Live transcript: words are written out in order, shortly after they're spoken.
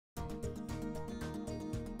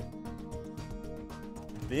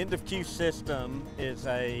The end-of-queue system is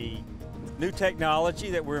a new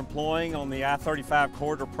technology that we're employing on the I-35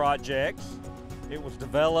 corridor projects. It was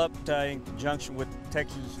developed in conjunction with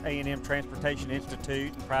Texas A&M Transportation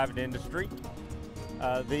Institute and private industry.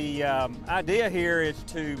 The idea here is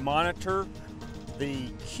to monitor the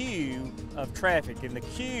queue of traffic, and the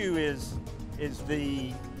queue is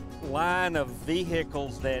the line of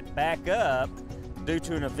vehicles that back up due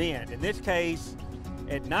to an event. In this case,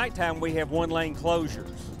 at nighttime we have one-lane closures,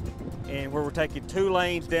 and where we're taking 2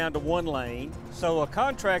 lanes down to 1 lane. So a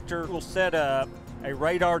contractor will set up a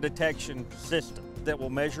radar detection system that will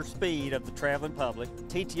measure speed of the traveling public.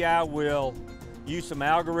 TTI will use some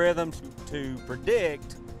algorithms to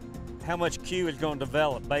predict how much queue is going to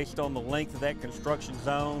develop based on the length of that construction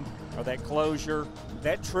zone or that closure.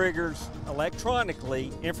 That triggers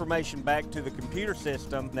electronically information back to the computer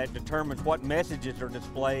system that determines what messages are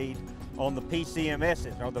displayed on the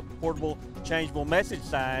PCMSs, or the portable changeable message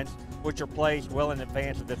signs, which are placed well in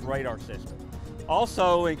advance of this radar system.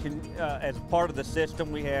 Also, as part of the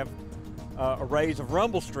system, we have arrays of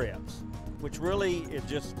rumble strips, which really is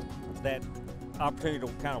just that opportunity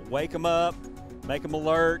to kind of wake them up, make them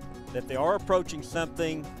alert that they are approaching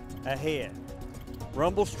something ahead.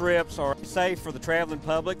 Rumble strips are safe for the traveling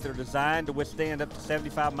public. They're designed to withstand up to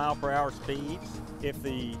 75 mile/hour speeds. If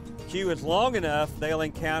the queue is long enough, they'll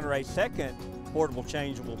encounter a second portable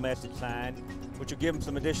changeable message sign, which will give them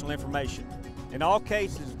some additional information. In all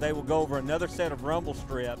cases, they will go over another set of rumble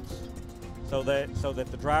strips so that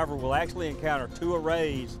the driver will actually encounter 2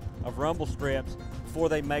 arrays of rumble strips before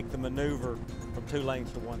they make the maneuver from 2 lanes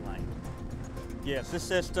to 1 lane. Yes, this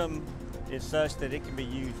system is such that it can be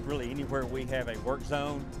used really anywhere we have a work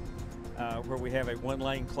zone, where we have a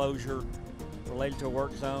 1-lane closure related to a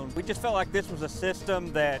work zone. We just felt like this was a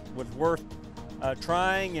system that was worth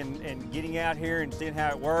trying and getting out here and seeing how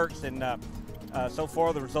it works. And so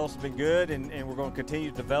far the results have been good, and we're going to continue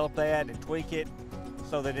to develop that and tweak it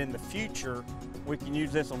so that in the future we can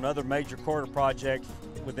use this on other major corridor projects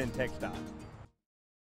within TxDOT.